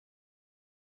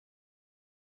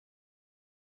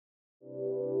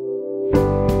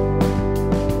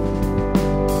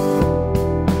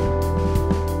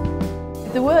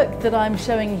work that I'm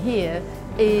showing here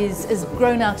is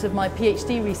grown out of my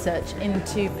PhD research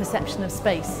into perception of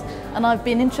space, and I've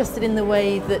been interested in the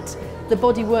way that the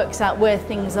body works out where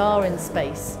things are in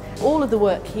space. All of the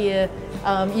work here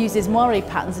uses Moiré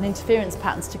patterns and interference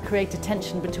patterns to create a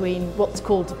tension between what's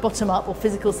called bottom-up or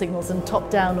physical signals and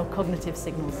top-down or cognitive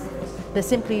signals. They're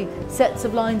simply sets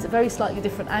of lines at very slightly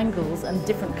different angles and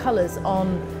different colours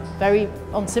on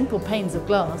simple panes of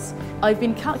glass. I've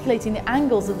been calculating the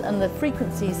angles and the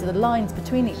frequencies of the lines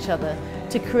between each other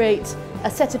to create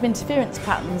a set of interference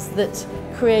patterns that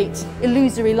create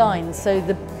illusory lines, so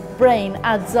the brain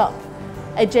adds up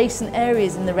adjacent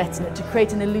areas in the retina to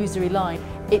create an illusory line.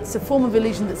 It's a form of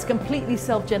illusion that's completely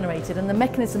self-generated, and the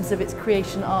mechanisms of its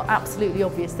creation are absolutely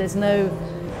obvious. There's no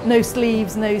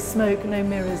sleeves, no smoke, no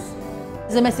mirrors.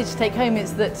 The message to take home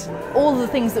is that all the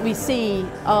things that we see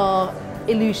are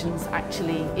illusions,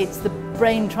 actually. It's the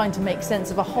brain trying to make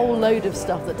sense of a whole load of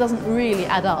stuff that doesn't really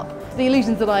add up. The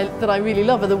illusions that I really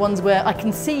love are the ones where I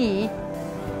can see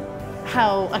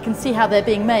how they're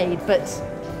being made, but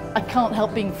I can't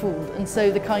help being fooled. And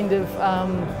so the kind of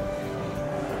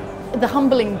the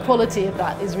humbling quality of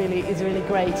that is really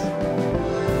great.